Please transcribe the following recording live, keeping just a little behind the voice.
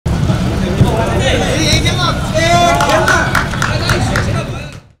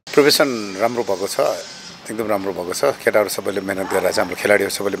Profession राम्रो भएको छ, एकदम राम्रो भएको छ। केटाहरू सबैले मेहनत गरिरहेछ, हाम्रो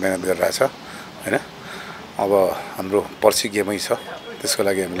खेलाडीहरू सबैले मेहनत गरिरहेछ हैन। अब हाम्रो पर्सि गेमै छ, त्यसको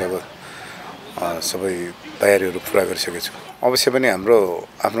लागि हामीले अब सबै तयारीहरू पुरा गरिसकेका छौँ। अवश्य पनि हाम्रो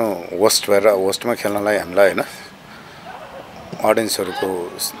आफ्नो होस्ट भएर होस्टमा खेल्नलाई हामीलाई हैन अडियन्सहरूको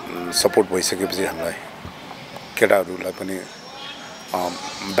सपोर्ट भइसकेपछि हामीलाई केटाहरूलाई पनि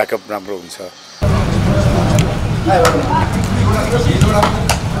ब्याकअप राम्रो हुन्छ।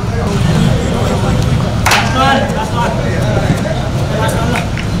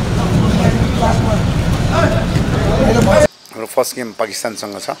 हाम्रो फर्स्ट गेम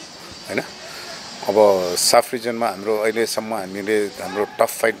पाकिस्तानसँग छ हैन। अब साफ रिजनमा हाम्रो अहिलेसम्म हाम्रो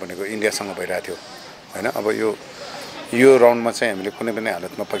टफ फाइट भनेको इन्डियासँग भइरहेको थियो हैन। अब यो राउन्डमा चाहिँ हामीले कुनै पनि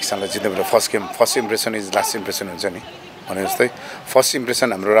हालतमा पाकिस्तानलाई जित्ने first impression is last impression हुन्छ नि भने जस्तै फर्स्ट इम्प्रेसन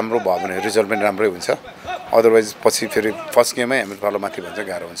हाम्रो राम्रो भयो भने रिजल्ट पनि राम्रै हुन्छ। अदरवाइज पछि फेरि फर्स्ट गेमै हाम्रो तल माथि भन्छ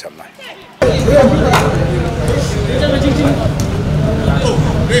गाह्रो हुन्छ हामीलाई।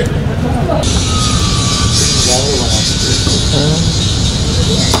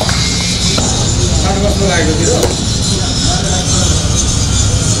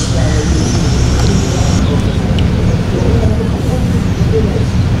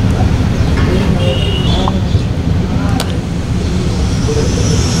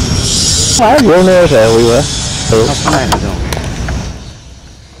 You're on there everywhere.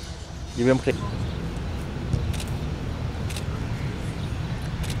 You been play?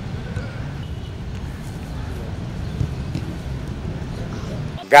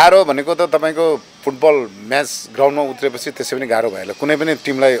 गाह्रो भनेको त तपाईको फुटबल म्याच ग्राउन्डमा उत्रेपछि त्यसै पनि गाह्रो भएला। कुनै पनि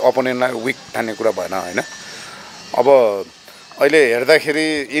टिमलाई अपोनेन्टलाई विक ठान्ने कुरा भएन हैन। अब अहिले हेर्दाखेरि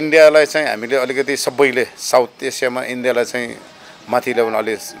इन्डियालाई चाहिँ हामीले अलिकति सबैले साउथ एसियामा इन्डियालाई चाहिँ माथि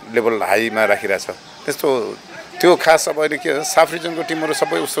लेभल हाईमा राखिरहेछ। त्यस्तो त्यो खास अब अहिले के साफ रिजनको टिमहरू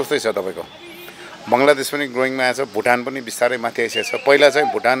सबै उस्तै छ। तपाईको बङ्गलादेश पनि ग्रोइङमा आएछ, भुटान पनि बिस्तारै माथि आइसकेको छ। पहिला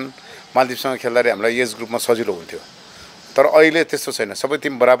चाहिँ भुटान मालदिप्ससँग खेल्दाखेरि हामीलाई एज ग्रुपमा सजिलो हुन्थ्यो, तर अहिले त्यस्तो छैन। सबै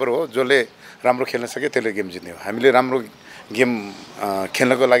टिम बराबर हो, जसले राम्रो खेल्न सक्यो त्यसले गेम जित्ने हो। हामीले राम्रो गेम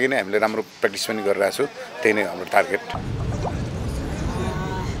खेल्नको लागि नै हामीले राम्रो प्र्याक्टिस पनि गरिरहेको छौँ, त्यही नै हाम्रो टार्गेट।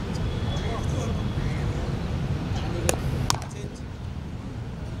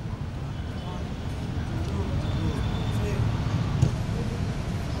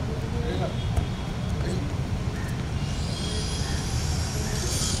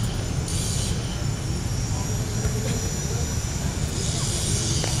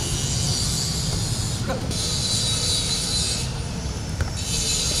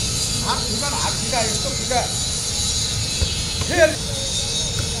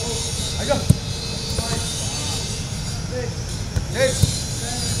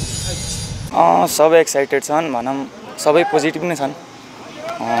 सबै एक्साइटेड छन् भनौँ, सबै पोजिटिभ नै छन्।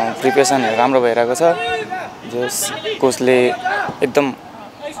 प्रिपरेसनहरू राम्रो भइरहेको छ। जस कोचले एकदम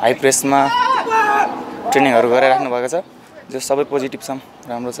हाई प्रेसमा ट्रेनिङहरू गराइराख्नु भएको छ। जो सबै पोजिटिभ छन्,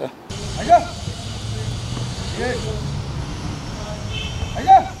 राम्रो छ।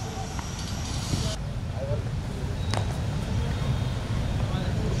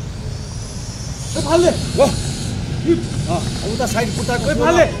 उता साइड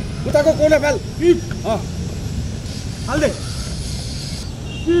उताको कोले फाल हाल्दे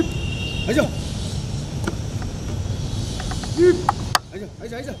आइज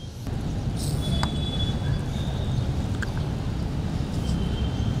आइज आइज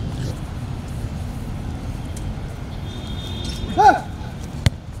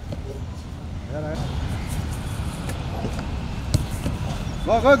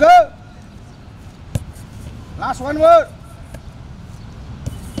go last one word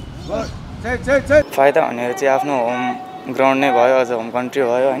फाइदा भनेर चाहिँ आफ्नो होम ग्राउन्ड नै भयो, अझ होम कन्ट्री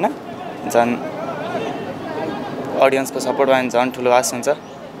भयो हैन। झन् अडियन्सको सपोर्ट भयो भने झन् ठुलो आश हुन्छ,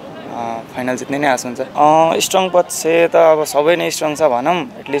 फाइनल जित्ने नै आश हुन्छ। स्ट्रङ पक्ष त अब सबै नै स्ट्रङ छ भनौँ।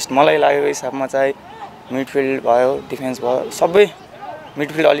 एटलिस्ट मलाई लागेको हिसाबमा चाहिँ मिडफिल्ड भयो, डिफेन्स भयो, सबै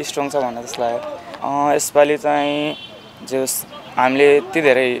मिडफिल्ड अलि स्ट्रङ छ भन्ने जस्तो लाग्यो। यसपालि चाहिँ जस हामीले यति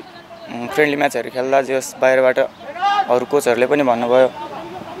धेरै फ्रेन्डली म्याचहरू खेल्दा जस बाहिरबाट अरू कोचहरूले पनि भन्नुभयो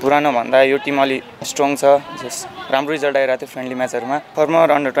पुरानो भन्दा यो टिम अलि स्ट्रङ छ, जस राम्रो रिजल्ट आइरहेको थियो फ्रेन्डली म्याचहरूमा।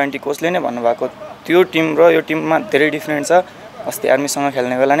 फर्मर अन्डर 20 कोचले नै भन्नुभएको त्यो टिम र यो टिममा धेरै डिफ्रेन्ट छ। अस्ति आर्मीसँग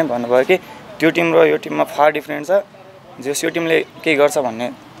खेल्ने बेला नै भन्नुभयो कि त्यो टिम र यो टिममा फार डिफ्रेन्ट छ, जस यो टिमले केही गर्छ भन्ने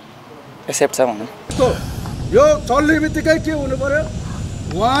एक्सेप्ट छ भनौँ। यो चल्ने बित्तिकै के हुनु पर्यो,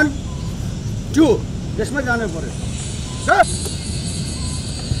 1 2 यसमा जानु पर्यो।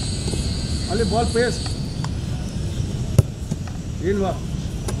 अलि बल पेस इन भयो।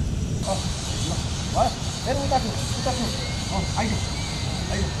 फेरि उता छु आइज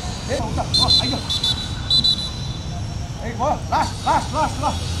आइज फेरि उता आइज ए भयो लास्ट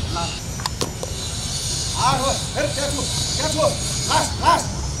फेरि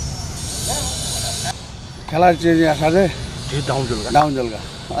खेला चाहिँ यहाँ साथै डाउन जलका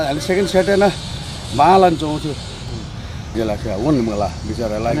अहिले सेकेन्ड सेट होइन महालान चौथ्यो गेला क्या हुन् मलाई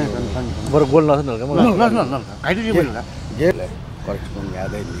बिचरालाई बरु गोल नछ न करेक्सन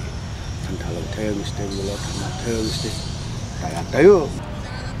यादै नि ठन्ठालो उठायो मिस्टेक गेलो ठन्ठा मिस्टेक हटायो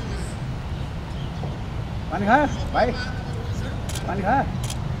पानी खा भाइ पानी खा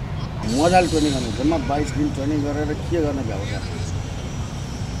मजाले ट्रेनिङ गर्नु जम्मा 22 दिन ट्रेनिङ गरेर के गर्न भ्याउँछ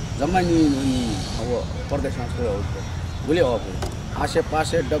जम्मा नि अब परदेशमा जस्तो हो बोले हो आसे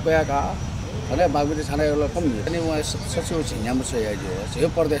पासे डकया का अरे बागमती छाना वाला कम नहीं यानी वो सच में चीज़ नमस्ते यार जो ये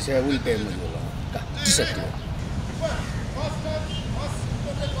परदेश है वो इल्टे में जो ला का सकते हो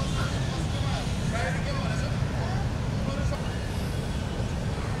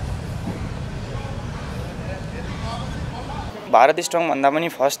भारत स्ट्रङ भन्दा पनि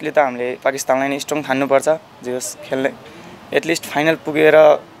फर्स्टली त हामीले पाकिस्तानलाई नै स्ट्रङ ठान्नुपर्छ जे होस् खेल्ने एटलिस्ट फाइनल पुगेर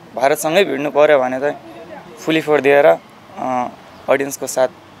भारतसँगै भिड्नु पर्यो भने त फुली फोर दिएर अडियन्सको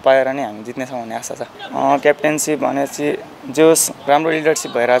साथ पाएर नै हामी जित्नेछौँ भन्ने आशा छ क्याप्टेन्सी भनेपछि जे होस् राम्रो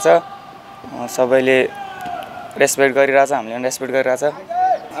लिडरसिप भइरहेछ सबैले रेस्पेक्ट गरिरहेछ हामीले पनि रेस्पेक्ट गरिरहेछ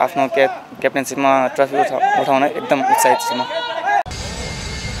आफ्नो क्याप्टेन्सिपमा ट्रफी उठाउन एकदम उत्साहित छु म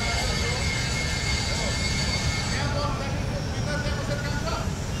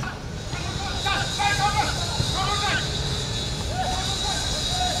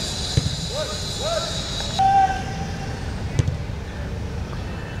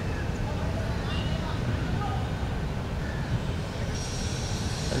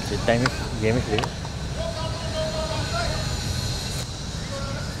टाइम गेम खेल्यो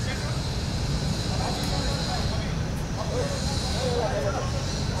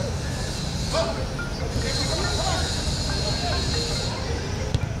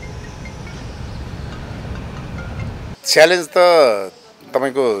च्यालेन्ज त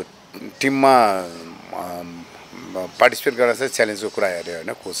तपाईको टिममा पार्टिसिपेट गर्न चाहिँ च्यालेन्जको कुरा हेर्यो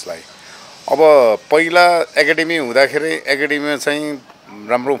हैन कोचलाई अब पहिला एकाडेमी हुँदाखेरि एकाडेमीमा चाहिँ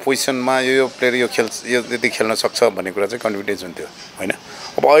राम्रो पोजिसनमा यो प्लेयर यो यति खेल्न सक्छ भन्ने कुरा चाहिँ कन्फिडेन्स हुन्थ्यो हैन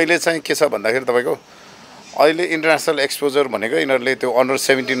अब अहिले चाहिँ के छ भन्दाखेरि तपाईको अहिले इन्टरनेसनल एक्सपोजर भनेको यिनीहरूले त्यो अन्डर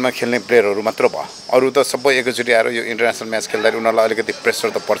 17 मा खेल्ने प्लेयरहरू मात्र भयो अरु त सबै एकैचोटी आएर यो इन्टरनेसनल म्याच खेल्दाखेरि उनीहरूलाई अलिकति प्रेसर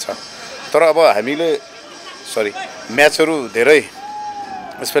त पर्छ तर अब हामीले म्याचहरू धेरै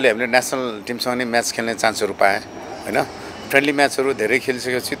यसपालि हामीले नेसनल टिमसँग नै म्याच खेल्ने चान्सहरू पाए हैन फ्रेन्डली म्याचहरू धेरै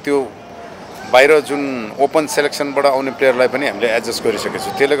खेलिसकेपछि त्यो बाहिर जुन ओपन सेलेक्सनबाट आउने प्लेयरलाई पनि हामीले एडजस्ट गरिसकेको छु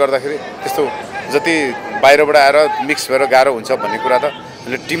त्यसले गर्दाखेरि त्यस्तो जति बाहिरबाट आएर मिक्स भएर गाह्रो हुन्छ भन्ने कुरा त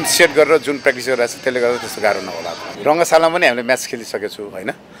हामीले टिम सेट गरेर जुन प्र्याक्टिस गरिरहेको छ त्यसले गर्दा त्यस्तो गाह्रो नहोला रङ्गशालामा पनि हामीले म्याच खेलिसकेको छु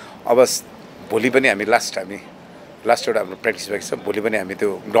हैन अब भोलि पनि हामी लास्ट एउटा हाम्रो प्र्याक्टिस भएको छ भोलि पनि हामी त्यो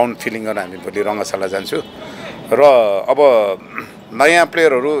ग्राउन्ड फिलिङ गर्न हामी भोलि रङ्गशाला जान्छु र अब नयाँ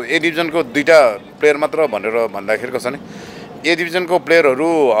प्लेयरहरू ए डिभिजनको 2टा प्लेयर मात्र भनेर भन्दाखेरि कसो भने ए डिभिजनको प्लेयरहरू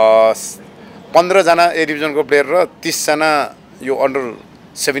 15 जना ए डिभिजनको प्लेयर र 30 जना यो अन्डर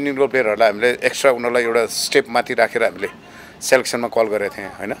 17 को प्लेयरहरूलाई हामीले एक्स्ट्रा उनीहरूलाई एउटा स्टेप माथि राखेर हामीले सेलेक्सनमा कल गरेको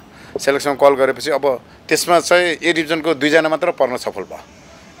थियौँ हैन सेलेक्सनमा कल गरेपछि अब त्यसमा चाहिँ ए डिभिजनको 2 जना मात्र पर्न सफल भयो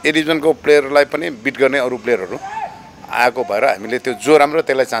ए डिभिजनको प्लेयरलाई पनि बिट गर्ने अरु प्लेयरहरू आएको भएर हामीले त्यो जो राम्रो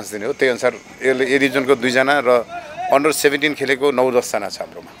त्यसलाई चान्स दिने हो त्यही अनुसार ए डिभिजनको 2 जना र अन्डर 17 खेलेको 9-10 जना छ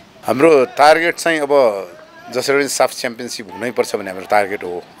हाम्रोमा हाम्रो टार्गेट चाहिँ अब जसरी साफ च्याम्पियनशिप हुनै पर्छ भन्ने हाम्रो टार्गेट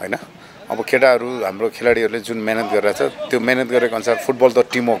हो हैन अब केटाहरू हाम्रो खेलाडीहरूले जुन मेहनत गरिरहेछ त्यो मेहनत गरेको अनुसार फुटबल त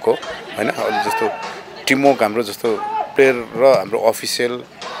टिमवर्क हो हैन जस्तो टिमवर्क हाम्रो जस्तो प्लेयर र हाम्रो अफिसियल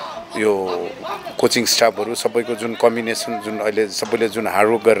यो कोचिङ स्टाफहरू सबैको जुन कम्बिनेसन जुन अहिले सबैले जुन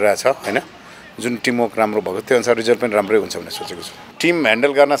हार्डवर्क गरिरहेछ हैन जुन टिमवर्क राम्रो भएको त्यो अनुसार रिजल्ट पनि राम्रै हुन्छ भन्ने सोचेको छु टिम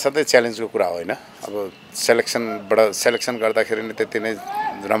ह्यान्डल गर्न साथै च्यालेन्जको कुरा हो हैन अब सेलेक्सन गर्दाखेरि नै त्यति नै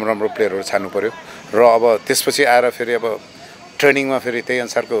राम्रो प्लेयरहरू छान्नु पर्यो र अब त्यसपछि आएर फेरि अब ट्रेनिङमा फेरि त्यही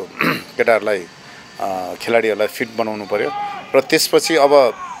अनुसारको केटाहरूलाई खेलाडीहरूलाई फिट बनाउनु पर्यो र त्यसपछि अब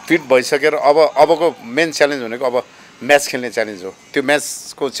फिट भइसकेर अबको मेन च्यालेन्ज भनेको अब म्याच खेल्ने च्यालेन्ज हो त्यो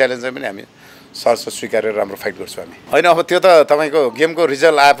म्याचको च्यालेन्जलाई पनि हामी सरस स्वीकारेर राम्रो फाइट गर्छौँ हामी हैन अब त्यो त तपाईको गेमको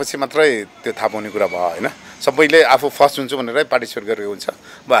रिजल्ट आएपछि मात्रै त्यो थाहा पाउने कुरा भयो हैन सबैले आफू फर्स्ट हुन्छु भनेरै पार्टिसिपेट गरेको हुन्छ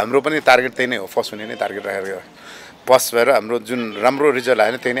अब हाम्रो पनि टार्गेट त्यही नै हो फर्स्ट हुने नै टार्गेट राखेर फर्स्ट भएर हाम्रो जुन राम्रो रिजल्ट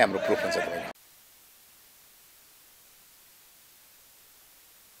आयो त्यही नै हाम्रो प्रुफ हुन्छ तपाईको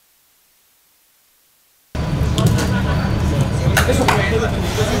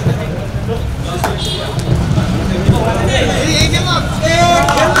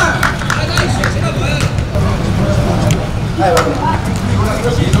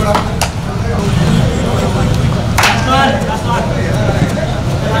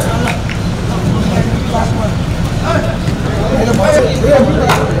Phải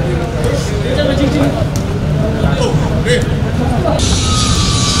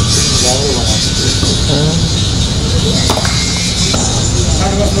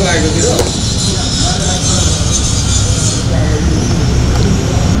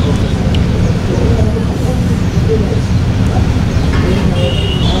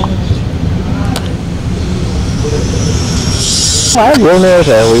vô nè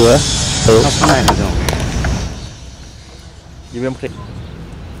sẽ vui quá. Ừ. này là rồi. Giúp em click.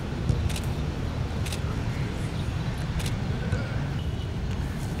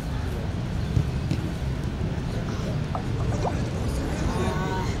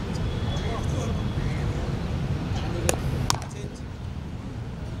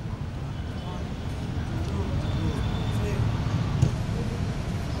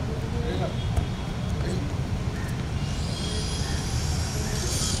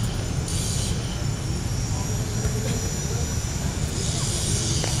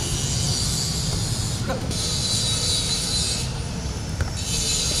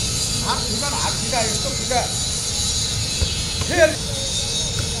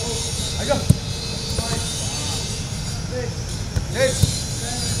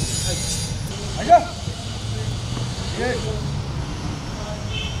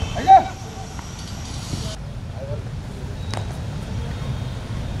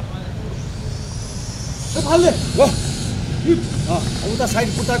 फाल्ने ल उता साइड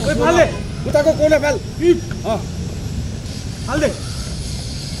उताको फाल्ने उताको कोले फाल फाल्ने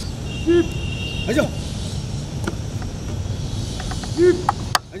आइज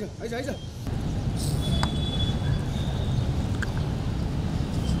आइज आइज आइज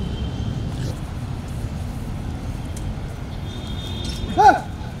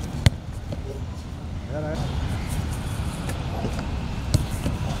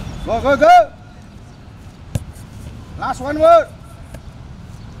go go last one word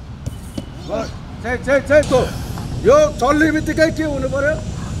check go यो चल्ने बित्तिकै के हुनु पर्यो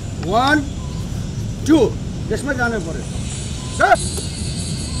 1 2 यसमा जानु पर्यो सर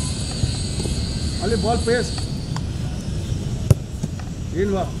अलि बल पेस इन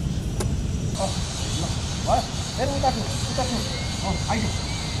भयो फेरि उता आइज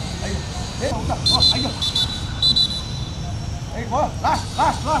फेरि उता आइज एक भयो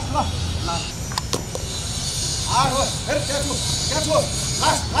लास्ट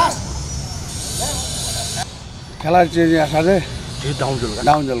खेला चेंज साझे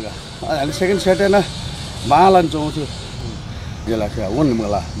डाउन जलगा अनि सेकेन्ड सेट हैन मालन चौथो गेला छ वन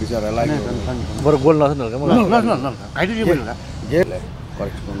मला बिचारा लाग्यो बरु गोल नछन् हल्का ल काइटि के भयो गेले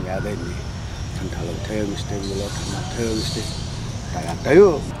करेक्सन यादै नि ठन्ठालो थियो मिस्टेक गेलो थियो मिस्टेक तायो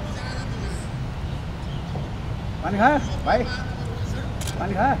पानी खा भाइ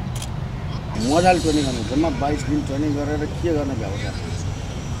पानी खा मजाले ट्रेनिङ गर्नु जम्मा 22 दिन ट्रेनिङ गरेर के गर्न भ्याउँछ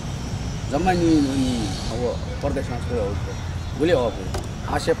जम्मा नि अब परदेशमा छ बोले अब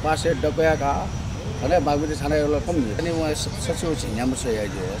आसे पासे डकया का अरे बागुती छाना यो कम नि म सचिव छ यहाँ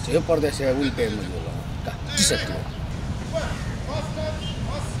छ यो परदेश है उल्टे मुझे का सकते हो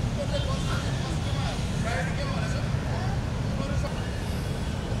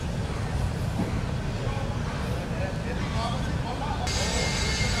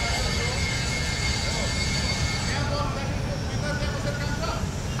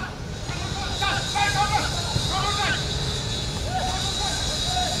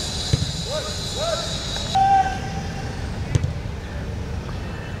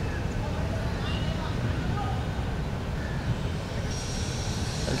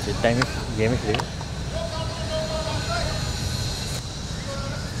टाइम गेम खेल्यो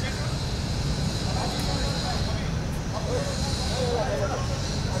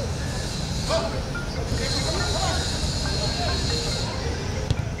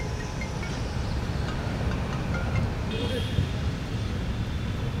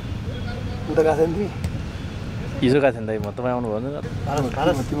उता गएको थिएन हिजो गएको थिएँ म तपाईँ आउनु भएन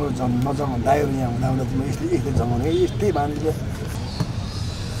तिम्रो नजगाउनु दायो यहाँ हुँदा हुँदा तिम्रो यस्तै जमाउने यस्तै बाँधिदियो